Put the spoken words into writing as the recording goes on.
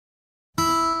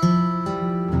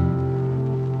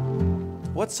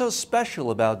What's so special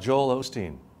about Joel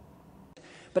Osteen?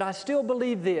 But I still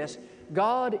believe this: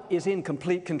 God is in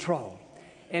complete control.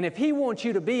 And if He wants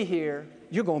you to be here,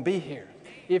 you're going to be here.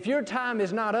 If your time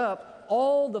is not up,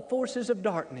 all the forces of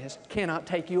darkness cannot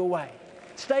take you away.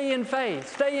 Stay in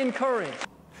faith. Stay encouraged.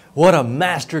 What a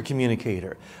master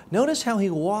communicator. Notice how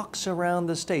he walks around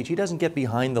the stage. He doesn't get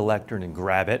behind the lectern and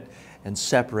grab it and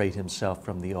separate himself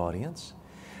from the audience.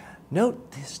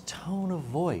 Note this tone of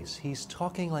voice. He's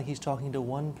talking like he's talking to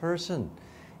one person.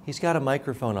 He's got a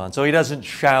microphone on, so he doesn't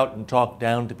shout and talk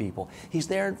down to people. He's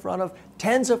there in front of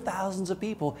tens of thousands of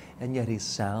people, and yet he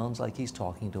sounds like he's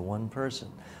talking to one person,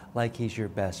 like he's your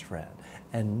best friend.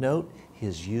 And note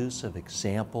his use of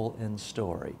example and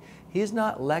story. He's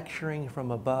not lecturing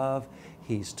from above.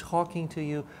 He's talking to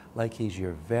you like he's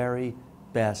your very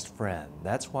best friend.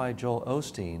 That's why Joel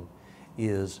Osteen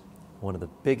is one of the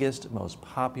biggest, most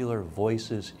popular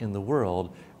voices in the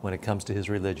world when it comes to his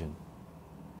religion.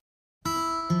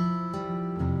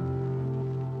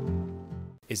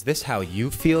 Is this how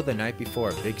you feel the night before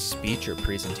a big speech or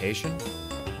presentation?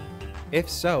 If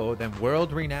so, then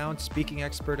world-renowned speaking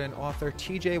expert and author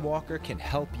TJ Walker can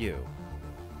help you.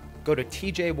 Go to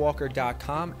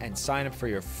tjwalker.com and sign up for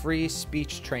your free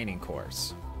speech training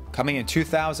course. Coming in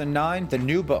 2009, the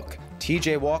new book,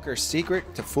 TJ Walker's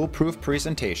Secret to Foolproof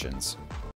Presentations.